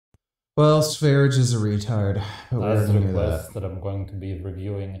Well, Sverige is a retard, but we As already knew that. request that I'm going to be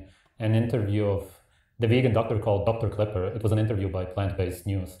reviewing an interview of the vegan doctor called Dr. Klaper. It was an interview by Plant-Based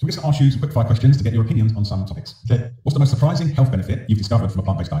News. So I'm just going to ask you some quick fire questions to get your opinions on some topics. Okay. What's the most surprising health benefit you've discovered from a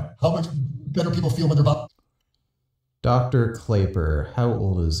plant-based diet? How much better people feel when they're about. Dr. Klaper, how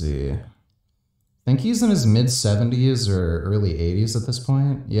old is he? I think he's in his mid-70s or early 80s at this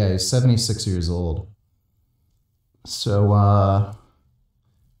point. Yeah, he's 76 years old. So,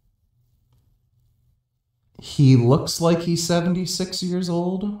 he looks like he's 76 years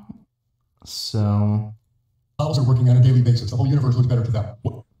old. So... Bowels are working on a daily basis. The whole universe looks better to them.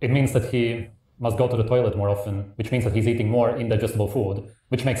 It means that he must go to the toilet more often, which means that he's eating more indigestible food,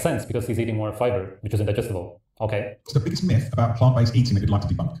 which makes sense because he's eating more fiber, which is indigestible. Okay. What's the biggest myth about plant-based eating that you'd like to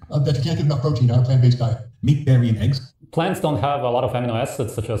debunk? That you can't get enough protein on a plant-based diet. Meat, dairy, and eggs. Plants don't have a lot of amino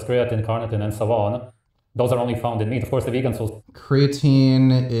acids such as creatine, carnitine, and so on. Those are only found in meat. Of course, the vegans will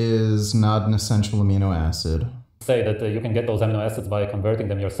creatine is not an essential amino acid. Say that you can get those amino acids by converting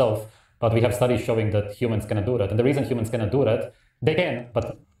them yourself, but we have studies showing that humans cannot do that. And the reason humans cannot do that, they can,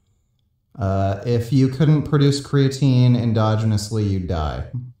 but... if you couldn't produce creatine endogenously, you'd die.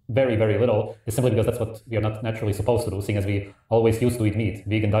 Very, very little, is simply because that's what we are not naturally supposed to do, seeing as we always used to eat meat.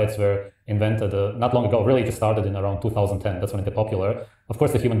 Vegan diets were invented not long ago, really just started in around 2010. That's when it got popular. Of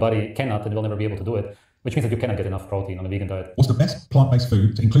course, the human body cannot and will never be able to do it, which means that you cannot get enough protein on a vegan diet. What's the best plant-based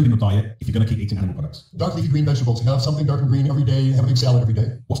food to include in your diet if you're going to keep eating animal products? Dark leafy green vegetables. Have something dark and green every day. Have a big salad every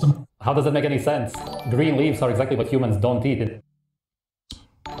day. What's the... How does that make any sense? Green leaves are exactly what humans don't eat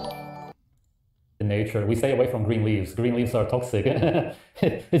in nature. We stay away from green leaves. Green leaves are toxic.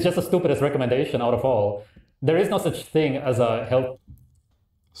 It's just the stupidest recommendation out of all. There is no such thing as a healthy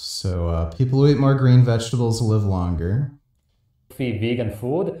people who eat more green vegetables live longer. Vegan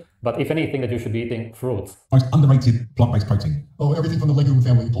food, but if anything, that you should be eating fruits. Most underrated plant-based protein. Oh, everything from the legume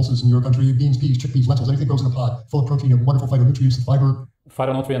family. Pulses in your country. Beans, peas, chickpeas, lentils. Anything grows in a pot. Full of protein and wonderful phytonutrients and fiber.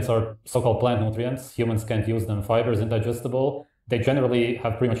 Phytonutrients are so-called plant nutrients. Humans can't use them. Fiber is indigestible. They generally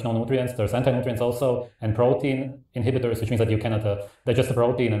have pretty much no nutrients. There's anti-nutrients also, and protein inhibitors, which means that you cannot digest the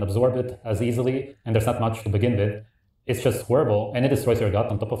protein and absorb it as easily, and there's not much to begin with. It's just horrible, and it destroys your gut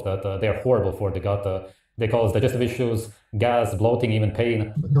on top of that. They are horrible for the gut. They cause digestive issues, gas, bloating, even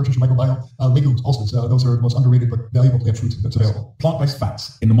pain. Nourishes your microbiome. Legumes, pulses, those are the most underrated but valuable plant foods that's available. Plant-based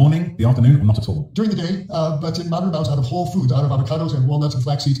fats, in the morning, the afternoon, or not at all? During the day, but in modern amounts out of whole foods, out of avocados and walnuts and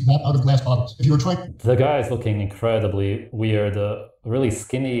flax seeds, not out of glass bottles. If you were trying... The guy is looking incredibly weird, really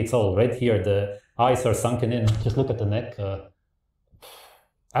skinny. It's all red here. The eyes are sunken in. Just look at the neck. I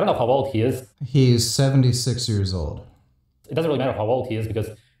don't know how old he is. He's 76 years old. It doesn't really matter how old he is because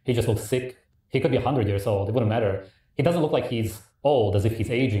he just looks sick. He could be 100 years old. It wouldn't matter. He doesn't look like he's old as if he's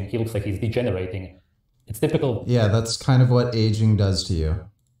aging. He looks like he's degenerating. It's typical. Yeah, that's kind of what aging does to you.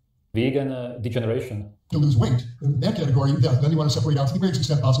 Vegan degeneration. To lose weight. In that category, yeah, then you want to separate out to the greatest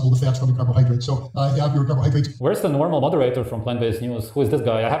extent possible the fats from the carbohydrates. So have your carbohydrates. Where's the normal moderator from Plant-Based News? Who is this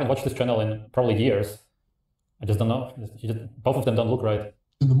guy? I haven't watched this channel in probably years. I just don't know. Both of them don't look right.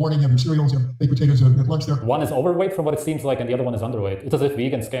 In the morning, you have your cereals, you have baked potatoes at lunch there. One is overweight from what it seems like, and the other one is underweight. It's as if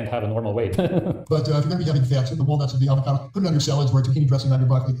vegans can't have a normal weight. But if you're going to be having fats, the walnuts and the avocado, put it on your salads or zucchini dressing on your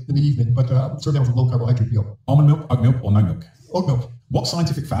broccoli in the evening. But serve that with a low carbohydrate meal. Almond milk, oat milk, or no milk? Oat milk. What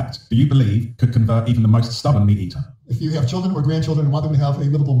scientific fact do you believe could convert even the most stubborn meat eater? If you have children or grandchildren and want them to have a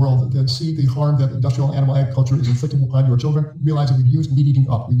livable world, then see the harm that industrial animal agriculture is inflicting upon your children. Realize that we've used meat eating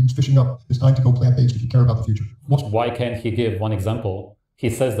up, we've used fishing up. It's time to go plant-based if you care about the future. Why can't he give one example? He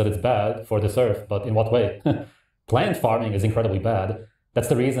says that it's bad for this earth, but in what way? Plant farming is incredibly bad. That's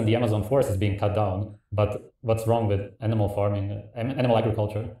the reason the Amazon forest is being cut down. But what's wrong with animal farming, animal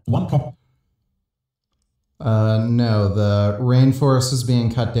agriculture? No, the rainforest is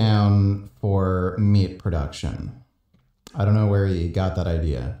being cut down for meat production. I don't know where he got that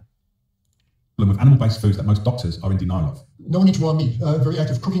idea. With animal-based foods that most doctors are in denial of. No one eats raw meat. Very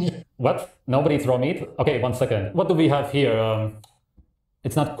active cooking it. What? Nobody eats raw meat? Okay, 1 second. What do we have here?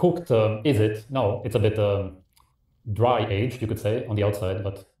 It's not cooked, is it? No, it's a bit dry aged, you could say, on the outside,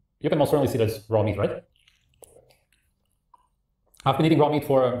 but you can most certainly see that's raw meat, right? I've been eating raw meat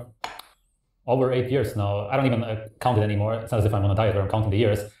for over 8 years now. I don't even count it anymore. It's not as if I'm on a diet where I'm counting the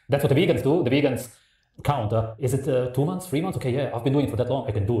years. That's what the vegans do. The vegans count. Is it 2 months, 3 months? Okay, yeah, I've been doing it for that long.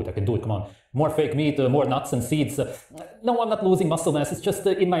 I can do it, come on. More fake meat, more nuts and seeds. No, I'm not losing muscle mass. It's just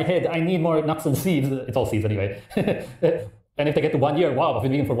in my head. I need more nuts and seeds. It's all seeds anyway. And if they get to 1 year, wow, I've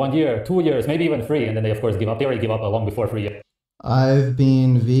been vegan for 1 year, 2 years, maybe even 3, and then they of course give up. They already give up long before 3 years. I've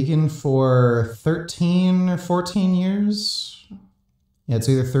been vegan for 13 or 14 years. Yeah, it's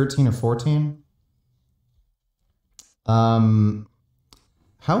either 13 or 14.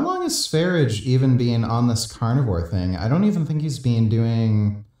 How long is Sfarage even being on this carnivore thing? I don't even think he's been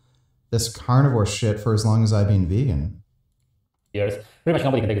doing this carnivore shit for as long as I've been vegan. Years. Pretty much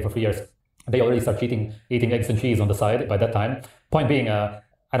nobody can take it for 3 years. They already start eating eggs and cheese on the side by that time. Point being, I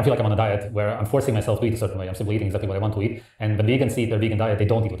don't feel like I'm on a diet where I'm forcing myself to eat a certain way. I'm simply eating exactly what I want to eat. And when vegans eat their vegan diet, they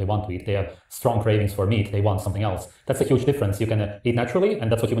don't eat what they want to eat. They have strong cravings for meat. They want something else. That's a huge difference. You can eat naturally,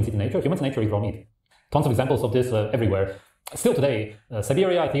 and that's what humans eat in nature. Humans in nature eat raw meat. Tons of examples of this everywhere. Still today,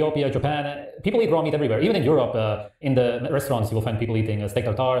 Siberia, Ethiopia, Japan, people eat raw meat everywhere. Even in Europe, in the restaurants, you will find people eating steak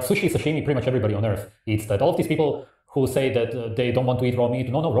tartare, sushi, sashimi. Pretty much everybody on earth eats that. All of these people who say that they don't want to eat raw meat.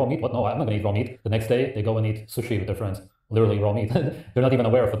 No, raw meat. What? No, I'm not going to eat raw meat. The next day, they go and eat sushi with their friends. Literally raw meat. They're not even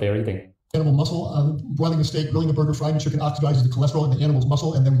aware of what they're eating. Animal muscle, broiling a steak, grilling a burger, frying a chicken oxidizes the cholesterol in the animal's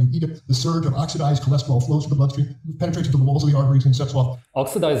muscle, and then when you eat it, the surge of oxidized cholesterol flows through the bloodstream, penetrates into the walls of the arteries, and sets off.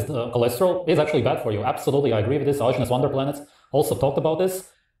 Oxidized cholesterol is actually bad for you. Absolutely, I agree with this. Diogenes Wanderplanets also talked about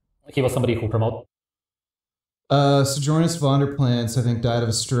this. He was somebody who promoted. Sojourner Vonderplants, I think, died of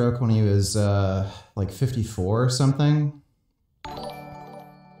a stroke when he was like 54 or something.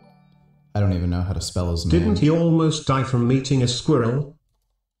 I don't even know how to spell his name. Didn't he almost die from meeting a squirrel?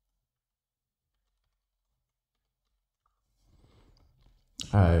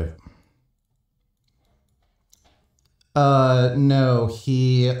 No,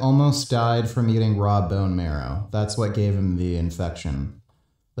 he almost died from eating raw bone marrow. That's what gave him the infection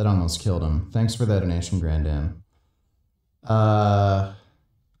that almost killed him. Thanks for that donation, Grandam.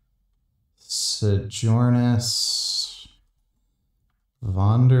 Sojournus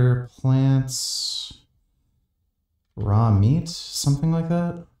Vonderplants raw meat, something like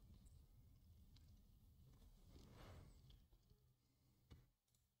that.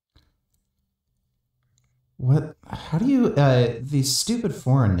 What? How do you, these stupid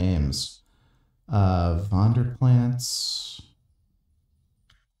foreign names. Vonderplants.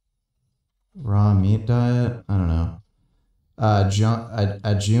 Raw meat diet? I don't know.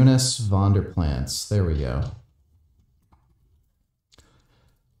 Adjunus Vonderplants. There we go.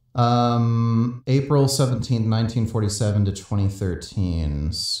 April 17th, 1947 to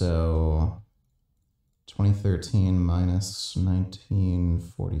 2013. So 2013 minus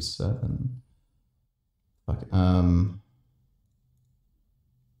 1947. Fuck.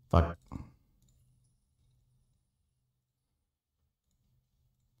 Fuck.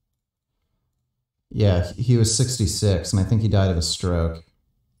 Yeah, he was 66, and I think he died of a stroke.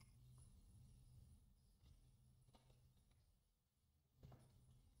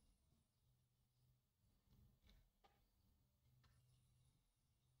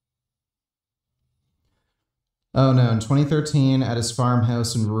 Oh no, in 2013, at his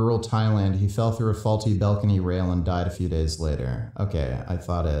farmhouse in rural Thailand, he fell through a faulty balcony rail and died a few days later. Okay, I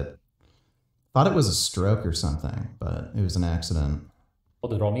thought it was a stroke or something, but it was an accident.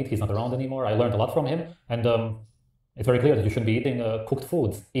 The raw meat, he's not around anymore. I learned a lot from him, and it's very clear that you shouldn't be eating cooked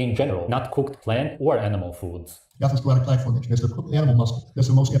foods in general, not cooked plant or animal foods. The atherosclerotic plaque formation is the animal muscle. That's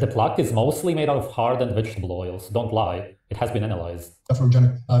the most The plaque is mostly made out of hardened vegetable oils. Don't lie. It has been analyzed.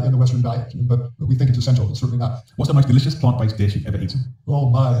 atherogenic in the Western diet, but we think it's essential. It's certainly not. What's the most delicious plant-based dish you've ever eaten? Oh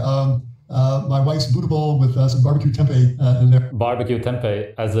my! My wife's Buddha bowl with some barbecue tempeh in there. Barbecue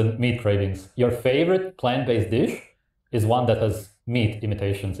tempeh as in meat cravings. Your favorite plant-based dish is one that has meat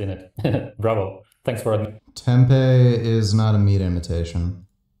imitations in it. Bravo. Thanks for admitting Tempeh is not a meat imitation.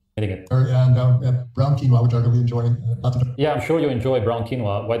 it. And brown quinoa, which I really enjoy. Yeah, I'm sure you enjoy brown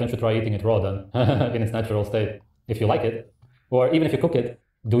quinoa. Why don't you try eating it raw then, in its natural state, if you like it? Or even if you cook it,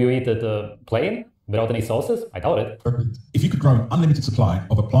 do you eat it plain, without any sauces? I doubt it. If you could grow an unlimited supply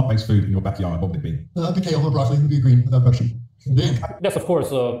of a plant-based food in your backyard, what would it be? The kale or broccoli would be green without vegetable. Indeed. Yes, of course,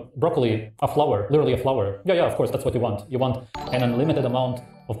 broccoli, a flower, literally a flower. Yeah, of course, that's what you want. You want an unlimited amount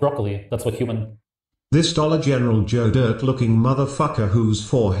of broccoli. That's what human... This Dollar General Joe Dirt-looking motherfucker whose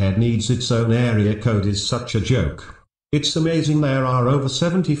forehead needs its own area code is such a joke. It's amazing there are over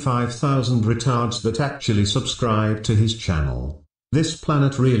 75,000 retards that actually subscribe to his channel. This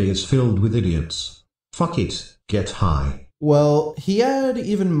planet really is filled with idiots. Fuck it, get high. Well, he had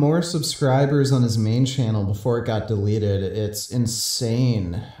even more subscribers on his main channel before it got deleted. It's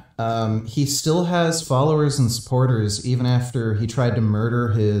insane. He still has followers and supporters even after he tried to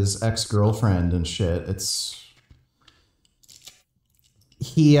murder his ex-girlfriend and shit.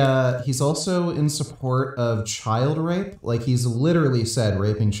 He's also in support of child rape. Like, he's literally said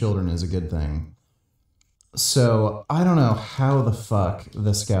raping children is a good thing. So, I don't know how the fuck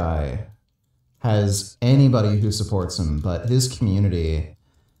this guy has anybody who supports him, but his community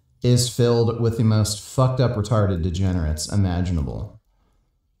is filled with the most fucked up, retarded degenerates imaginable.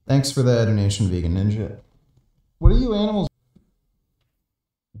 Thanks for the donation, Vegan Ninja. What are you animals?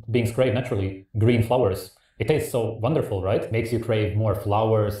 beings crave naturally, green flowers. It tastes so wonderful, right? Makes you crave more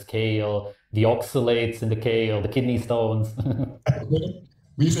flowers, kale, the oxalates in the kale, the kidney stones.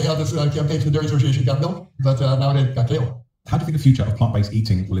 We used to have this campaign for the Dairy Association, got milk, but now they've got kale. How do you think the future of plant-based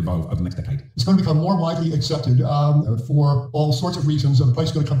eating will evolve over the next decade? It's going to become more widely accepted for all sorts of reasons. The price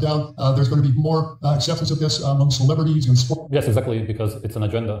is going to come down. There's going to be more acceptance of this among celebrities and sports. Yes, exactly, because it's an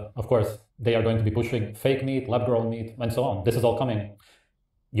agenda. Of course, they are going to be pushing fake meat, lab-grown meat, and so on. This is all coming.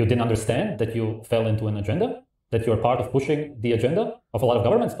 You didn't understand that you fell into an agenda? That you're part of pushing the agenda of a lot of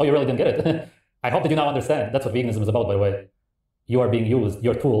governments? Oh, you really didn't get it. I hope that you now understand. That's what veganism is about, by the way. You are being used,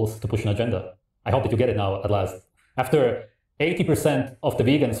 your tools, to push an agenda. I hope that you get it now, at last. After 80% of the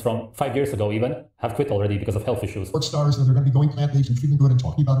vegans from 5 years ago even have quit already because of health issues. Sports stars that are going to be going plant-based and feeling good and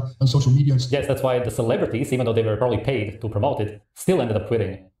talking about it on social media. Yes, that's why the celebrities, even though they were probably paid to promote it, still ended up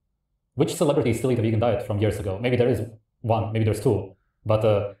quitting. Which celebrities still eat a vegan diet from years ago? Maybe there is one, maybe there's two.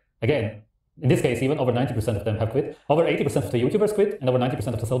 But again, in this case, even over 90% of them have quit. Over 80% of the YouTubers quit, and over 90%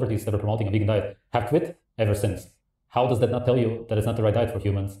 of the celebrities that were promoting a vegan diet have quit ever since. How does that not tell you that it's not the right diet for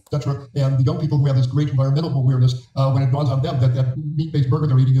humans? Etc. And the young people who have this great environmental awareness, when it dawns on them that meat-based burger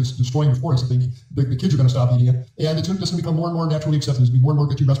they're eating is destroying the forest, the kids are going to stop eating it. And it's just going to become more and more naturally accepted. There's going to be more and more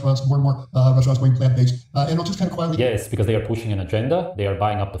veggie restaurants, more and more restaurants going plant-based. And it'll just kind of quietly... Yes, because they are pushing an agenda. They are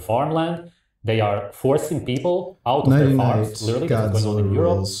buying up the farmland. They are forcing people out of their farms. Literally, that's what's going on in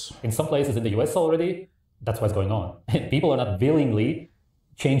Europe. In some places in the US already, that's what's going on. People are not willingly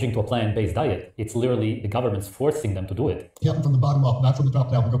changing to a plant-based diet. It's literally the government's forcing them to do it. Yeah, from the bottom up, not from the top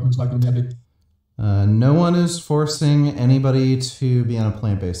down. The government's not going to mandate. No one is forcing anybody to be on a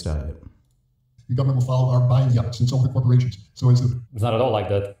plant-based diet. The government will follow our buying habits, and so will the corporations. So it's not at all like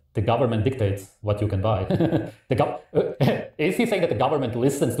that. The government dictates what you can buy. Is he saying that the government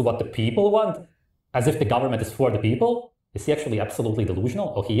listens to what the people want, as if the government is for the people? Is he actually absolutely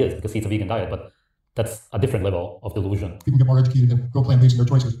delusional? Oh, he is, because he eats a vegan diet, but that's a different level of delusion. People get more educated and go plant-based in their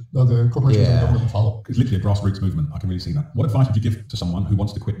choices. The corporations and the government will follow. It's literally a grassroots movement. I can really see that. What advice would you give to someone who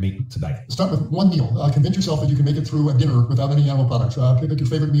wants to quit meat today? Start with one meal. Convince yourself that you can make it through a dinner without any animal products. Pick your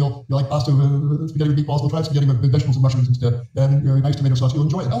favorite meal. You like pasta, spaghetti with meatballs. We'll try spaghetti with vegetables and mushrooms instead. And a nice tomato sauce. You'll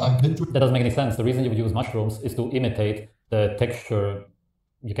enjoy it. That doesn't make any sense. The reason you would use mushrooms is to imitate the texture,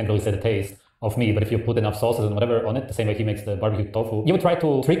 you can't really say the taste, of meat, but if you put enough sauces and whatever on it, the same way he makes the barbecue tofu, you would try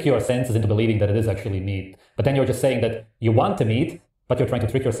to trick your senses into believing that it is actually meat. But then you're just saying that you want the meat, but you're trying to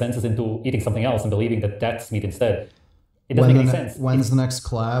trick your senses into eating something else and believing that that's meat instead. It doesn't make any sense. When's the next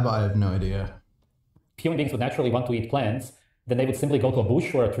collab? I have no idea. If human beings would naturally want to eat plants, then they would simply go to a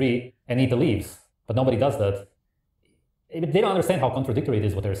bush or a tree and eat the leaves. But nobody does that. They don't understand how contradictory it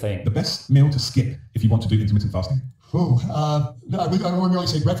is what they're saying. The best meal to skip if you want to do intermittent fasting? I wouldn't really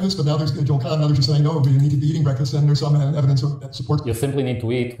say breakfast, but now there's Joel Kahn and others are saying, no, we need to be eating breakfast, and there's some evidence that supports. You simply need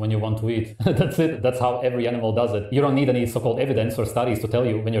to eat when you want to eat. That's it. That's how every animal does it. You don't need any so-called evidence or studies to tell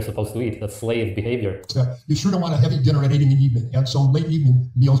you when you're supposed to eat. That's slave behavior. You sure don't want a heavy dinner at 8 in the evening, and so late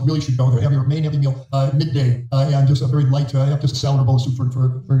evening meals really should go there. Have your main heavy meal midday, and just a very light, just a salad or bowl of soup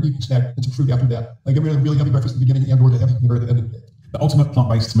for an evening snack, and some fruit after that. Get rid of really heavy breakfast at the beginning and or the heavy dinner at the end of the day. The ultimate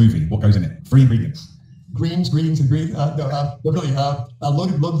plant-based smoothie, what goes in it? 3 ingredients. Greens, and green. Load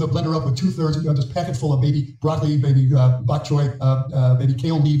the blender up with 2/3, just pack it full of baby broccoli, baby bok choy, baby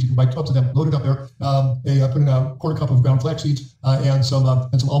kale leaves. You can buy tubs of them. Load it up there. Put in a quarter cup of ground flax seeds and some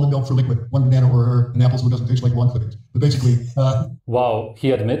almond milk for liquid. 1 banana or an apple so it doesn't taste like 1 clipping. But basically, wow,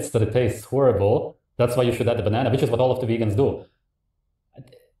 he admits that it tastes horrible. That's why you should add the banana, which is what all of the vegans do.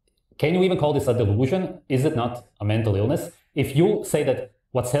 Can you even call this a delusion? Is it not a mental illness? If you say that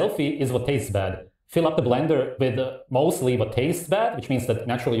what's healthy is what tastes bad, fill up the blender with mostly what tastes bad, which means that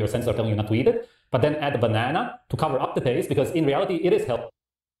naturally your senses are telling you not to eat it, but then add a banana to cover up the taste, because in reality it is healthy.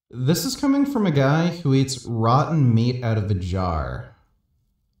 This is coming from a guy who eats rotten meat out of a jar.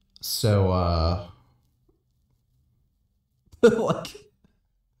 So, like,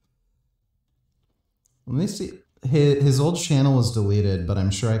 let me see. His old channel was deleted, but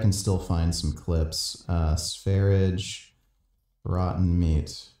I'm sure I can still find some clips. Spherage, rotten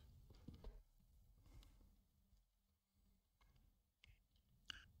meat.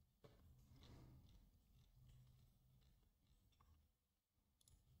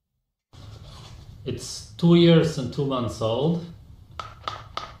 It's 2 years and 2 months old.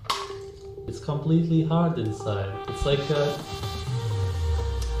 It's completely hard inside. It's like a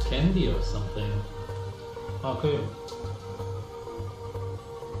candy or something. Okay.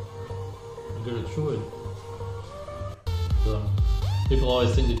 I gotta chew it. People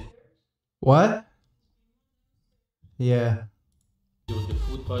always think that What? Yeah. you would get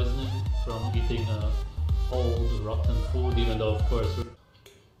food poisoning from eating old, rotten food, even though, of course,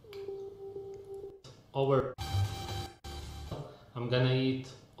 I'm gonna eat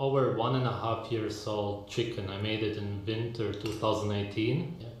over 1.5 years old chicken. I made it in winter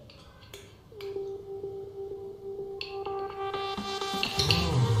 2018. Yeah.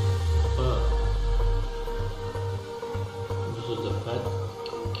 This is the fat.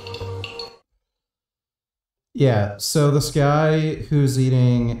 Yeah, so this guy who's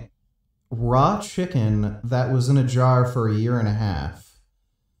eating raw chicken that was in a jar for a year and a half,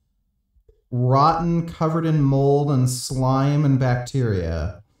 rotten, covered in mold and slime and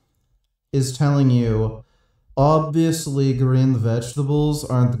bacteria, is telling you, obviously green vegetables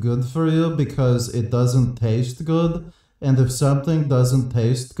aren't good for you because it doesn't taste good, and if something doesn't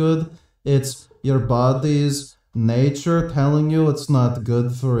taste good, it's your body's nature telling you it's not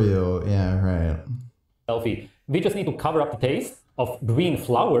good for you. Yeah, right. Healthy. We just need to cover up the taste of green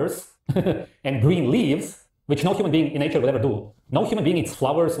flowers and green leaves, which no human being in nature will ever do. No human being eats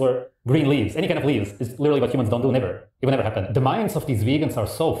flowers or green leaves. Any kind of leaves is literally what humans don't do, never. It will never happen. The minds of these vegans are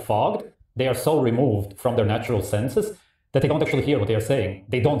so fogged, they are so removed from their natural senses that they don't actually hear what they are saying.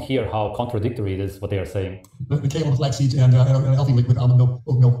 They don't hear how contradictory it is what they are saying. The kale with flax seeds and a healthy liquid almond milk,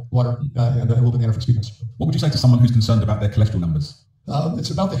 oat milk, water, and a little banana for sweetness. What would you say to someone who's concerned about their cholesterol numbers? It's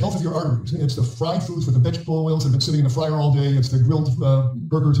about the health of your arteries. It's the fried foods with the vegetable oils that have been sitting in the fryer all day. It's the grilled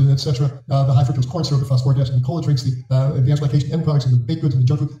burgers and etc. The high fructose corn syrup, the phosphoric acid, the cola drinks, the advanced glycation end products, and the baked goods and the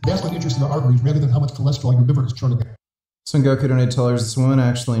junk food. That's what interests in the arteries rather than how much cholesterol your liver is churning out. Sengoku donated $10. This woman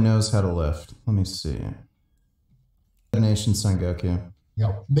actually knows how to lift. Let me see. Donation Sengoku. You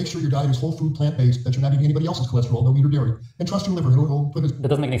know, make sure your diet is whole food, plant-based, that you're not eating anybody else's cholesterol, no meat or dairy, and trust your liver. It'll put That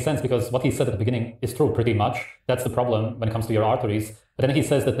doesn't make any sense because what he said at the beginning is true pretty much. That's the problem when it comes to your arteries. But then he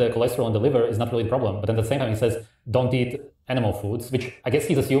says that the cholesterol in the liver is not really the problem. But then at the same time he says, don't eat animal foods, which I guess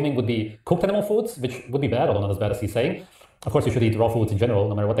he's assuming would be cooked animal foods, which would be bad, although not as bad as he's saying. Of course, you should eat raw foods in general,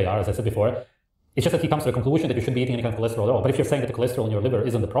 no matter what they are, as I said before. It's just that he comes to the conclusion that you shouldn't be eating any kind of cholesterol at all. But if you're saying that the cholesterol in your liver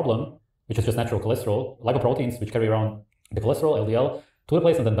isn't the problem, which is just natural cholesterol, lipoproteins, which carry around the cholesterol, LDL, to the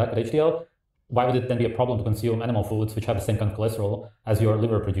place and then back at HDL, why would it then be a problem to consume animal foods which have the same kind of cholesterol as your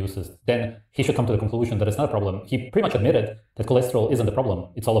liver produces? Then he should come to the conclusion that it's not a problem. He pretty much admitted that cholesterol isn't the problem.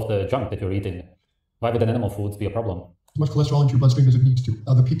 It's all of the junk that you're eating. Why would then animal foods be a problem? as much cholesterol into your bloodstream as it needs to.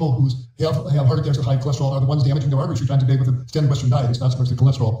 The people who have heart attacks with high cholesterol are the ones damaging their arteries 3 times a day with a standard Western diet. It's not so much the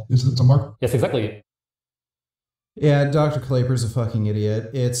cholesterol. It's a mark. Yes, exactly. Yeah, Dr. Klaper's a fucking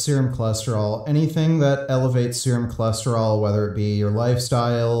idiot. It's serum cholesterol. Anything that elevates serum cholesterol, whether it be your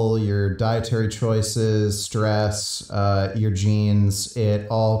lifestyle, your dietary choices, stress, your genes, it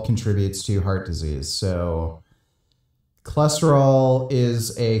all contributes to heart disease. So cholesterol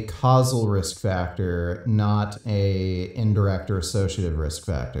is a causal risk factor, not a indirect or associative risk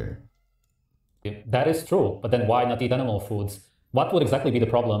factor. That is true, but then why not eat animal foods? What would exactly be the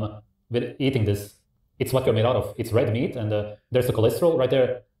problem with eating this? It's what you're made out of. It's red meat, and there's the cholesterol right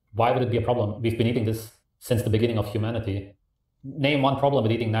there. Why would it be a problem? We've been eating this since the beginning of humanity. Name one problem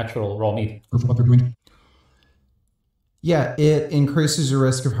with eating natural raw meat. For what they're doing. Yeah, it increases your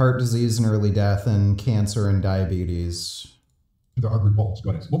risk of heart disease and early death and cancer and diabetes. The artery walls.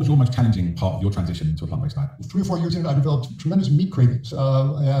 Got it. What was your most challenging part of your transition to a plant-based diet? 3 or 4 years in, I developed tremendous meat cravings, and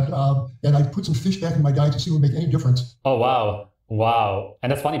I put some fish back in my diet to see if it would make any difference. Oh, wow. Wow.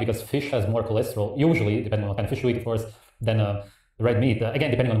 And that's funny because fish has more cholesterol, usually, depending on what kind of fish you eat, of course, than red meat. Again,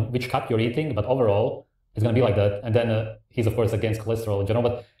 depending on which cut you're eating, but overall, it's going to be like that. And then he's, of course, against cholesterol in general.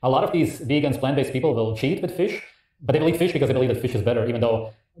 But a lot of these vegans, plant-based people will cheat with fish, but they will eat fish because they believe that fish is better, even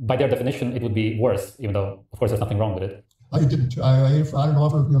though by their definition, it would be worse, even though, of course, there's nothing wrong with it. I didn't. I ate, I don't know,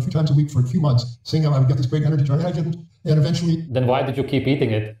 for, a few times a week for a few months, saying I would get this great energy drug. I didn't. And eventually... Then why did you keep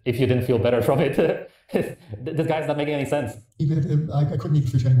eating it if you didn't feel better from it? This guy's not making any sense. I couldn't eat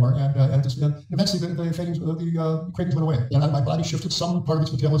fish anymore, and eventually the cravings went away. And my body shifted. Some part of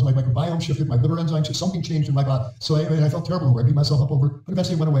its metabolism, my microbiome shifted, my liver enzymes shifted, something changed in my body. So I felt terrible over it. I beat myself up over it, but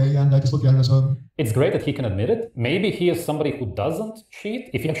eventually it went away, and I just looked at it as a... It's great that he can admit it. Maybe he is somebody who doesn't cheat,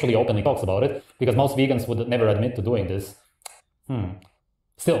 if he actually openly talks about it, because most vegans would never admit to doing this.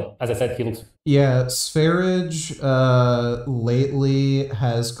 Still, as I said, he looks... Yeah, Sverige lately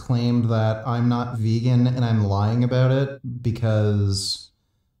has claimed that I'm not vegan and I'm lying about it because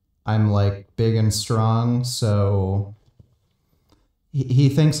I'm like big and strong, so he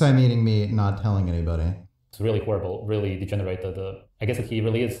thinks I'm eating meat, not telling anybody. It's really horrible, really degenerated. I guess that he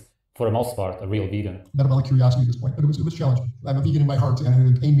really is, for the most part, a real vegan. Metabolic curiosity at this point, but it was challenging. I'm a vegan in my heart,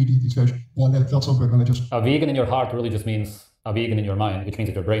 and it pained me to eat these fish, and it felt so good when I just... A vegan in your heart really just means a vegan in your mind, which means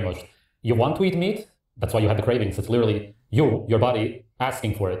that you're brainwashed. You want to eat meat, that's why you have the cravings. It's literally you, your body,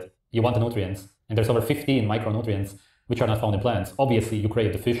 asking for it. You want the nutrients, and there's over 15 micronutrients which are not found in plants. Obviously, you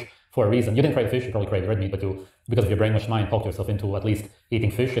crave the fish for a reason. You didn't crave fish, you probably crave red meat, but you, because of your brainwashed mind, talked yourself into at least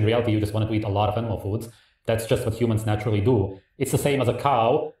eating fish. In reality, you just wanted to eat a lot of animal foods. That's just what humans naturally do. It's the same as a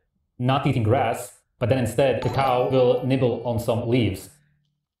cow not eating grass, but then instead the cow will nibble on some leaves.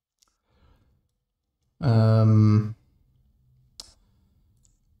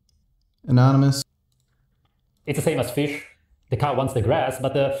 Anonymous. It's the same as fish. The cow wants the grass,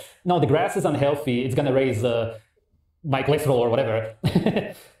 but no, the grass is unhealthy. It's gonna raise my cholesterol or whatever.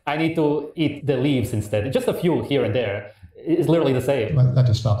 I need to eat the leaves instead. Just a few here and there. It's literally the same. That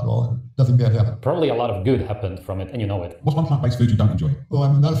just stopped it all. Nothing bad happened. Probably a lot of good happened from it, and you know it. What's one plant-based food you don't enjoy? Well,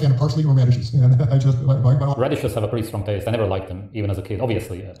 I'm not a fan of parsley or radishes. And I just Radishes have a pretty strong taste. I never liked them, even as a kid.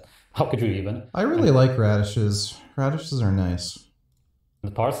 Obviously, how could you even? I really like radishes. Radishes are nice.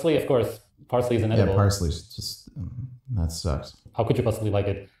 The parsley, of course. Parsley is inedible. Yeah, parsley's just that sucks. How could you possibly like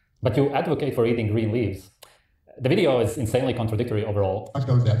it? But you advocate for eating green leaves. The video is insanely contradictory overall. Let's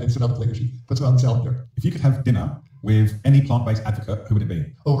go with that. It's another plate issue. Puts it on the salad there. If you could have dinner with any plant-based advocate, who would it be?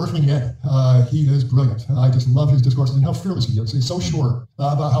 Oh, Earthling Ed. He is brilliant. I just love his discourses and how fearless he is. He's so sure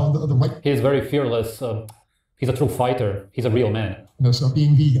about how the right... He is very fearless. He's a true fighter. He's a real man. So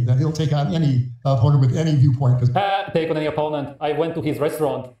being vegan, that he'll take on any opponent with any viewpoint. Take on any opponent. I went to his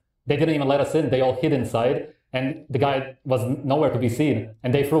restaurant. They didn't even let us in. They all hid inside. And the guy was nowhere to be seen.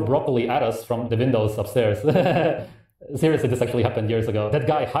 And they threw broccoli at us from the windows upstairs. Seriously, this actually happened years ago. That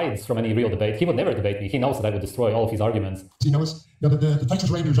guy hides from any real debate. He would never debate me. He knows that I would destroy all of his arguments. He knows, the Texas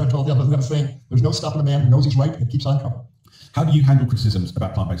Rangers, I told them, a saying, there's no stopping a man who knows he's right and keeps on coming. How do you handle criticisms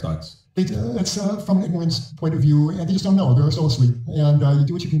about plant-based diets? It's from an ignorance point of view, and they just don't know. They're so asleep. And you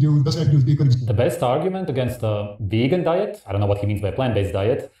do what you can do. The best thing you can do is be a good... The best argument against a vegan diet, I don't know what he means by a plant-based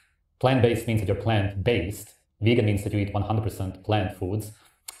diet. Plant-based means that you're plant-based. Vegan means that you eat 100% plant foods.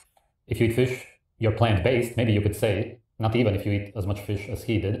 If you eat fish, you're plant-based. Maybe you could say, not even if you eat as much fish as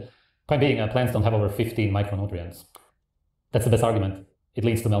he did. Point being, plants don't have over 15 micronutrients. That's the best argument. It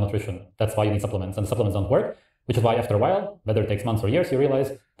leads to malnutrition. That's why you need supplements, and the supplements don't work, which is why after a while, whether it takes months or years, you realize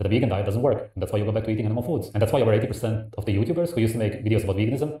that a vegan diet doesn't work. And that's why you go back to eating animal foods. And that's why over 80% of the YouTubers who used to make videos about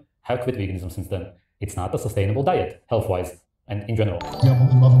veganism have quit veganism since then. It's not a sustainable diet, health-wise, and in general. Yeah,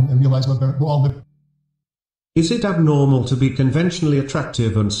 and love them and realize what we're all living. Is it abnormal to be conventionally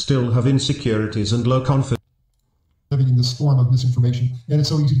attractive and still have insecurities and low confidence? Living in this storm of misinformation, and it's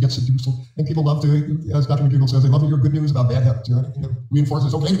so easy to get seduced. And people love to, as Dr. McDougall says, they love to hear good news about bad habits. Reinforce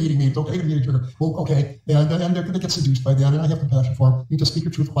it's okay to be eating meat, it's okay to be eating sugar. Well, okay, and they're going to get seduced by that. And I have compassion for them. You just speak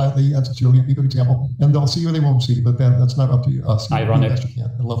your truth quietly and sincerely, and be a good example. And they'll see or they won't see, but that's not up to you. Us. Ironic. You do the best you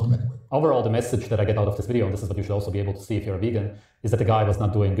can and love them anyway. Overall, the message that I get out of this video, and this is what you should also be able to see if you're a vegan, is that the guy was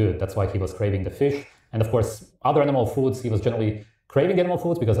not doing good. That's why he was craving the fish. And of course, other animal foods, he was generally craving animal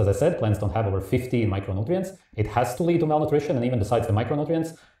foods because, as I said, plants don't have over 15 micronutrients. It has to lead to malnutrition, and even besides the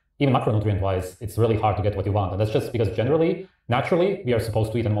micronutrients, even macronutrient-wise, it's really hard to get what you want. And that's just because generally, naturally, we are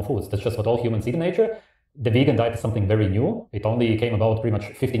supposed to eat animal foods. That's just what all humans eat in nature. The vegan diet is something very new. It only came about pretty much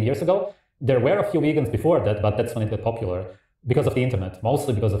 15 years ago. There were a few vegans before that, but that's when it got popular because of the internet,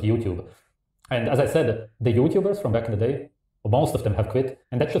 mostly because of YouTube. And as I said, the YouTubers from back in the day, most of them have quit.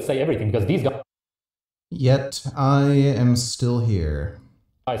 And that should say everything, because these guys... Yet I am still here.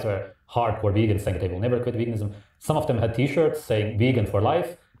 Guys were hardcore vegans saying they will never quit veganism. Some of them had t-shirts saying vegan for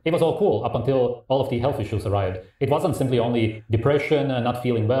life. It was all cool up until all of the health issues arrived. It wasn't simply only depression, not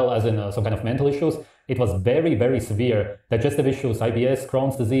feeling well, as in some kind of mental issues. It was very, very severe. Digestive issues, IBS,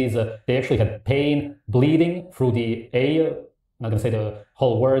 Crohn's disease. They actually had pain, bleeding through the I'm not going to say the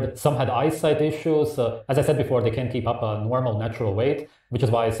whole word. Some had eyesight issues. As I said before, they can't keep up a normal, natural weight, which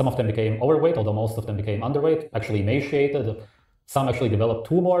is why some of them became overweight, although most of them became underweight, actually emaciated. Some actually developed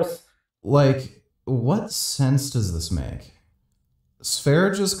tumors. Like, what sense does this make?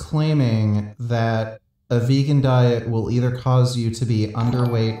 Sverige is claiming that a vegan diet will either cause you to be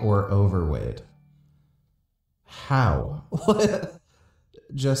underweight or overweight. How?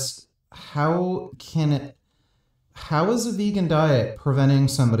 Just, how can it... How is a vegan diet preventing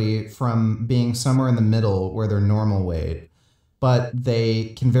somebody from being somewhere in the middle where they're normal weight, but they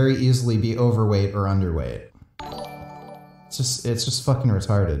can very easily be overweight or underweight? It's just fucking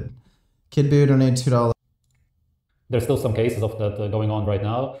retarded. Kid Boo donated $2. There's still some cases of that going on right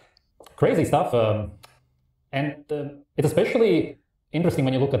now. Crazy stuff. And it's especially interesting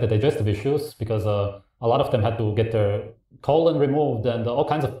when you look at the digestive issues, because a lot of them had to get their colon removed and all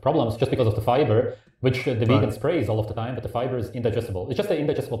kinds of problems just because of the fiber, which the vegans praise all of the time, but the fiber is indigestible. It's just the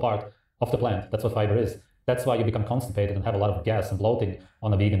indigestible part of the plant. That's what fiber is. That's why you become constipated and have a lot of gas and bloating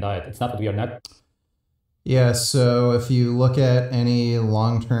on a vegan diet. It's not that we are not... Yeah, so if you look at any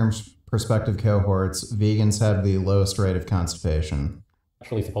long-term perspective cohorts, vegans have the lowest rate of constipation.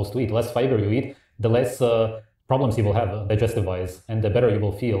 actually supposed to eat. The less fiber you eat, the less problems you will have digestive-wise, and the better you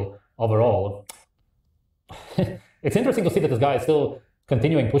will feel overall. It's interesting to see that this guy is still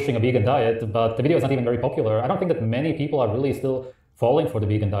continuing pushing a vegan diet, but the video is not even very popular. I don't think that many people are really still falling for the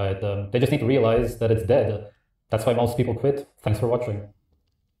vegan diet. They just need to realize that it's dead. That's why most people quit. Thanks for watching.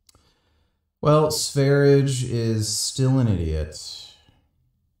 Well, Sverige is still an idiot.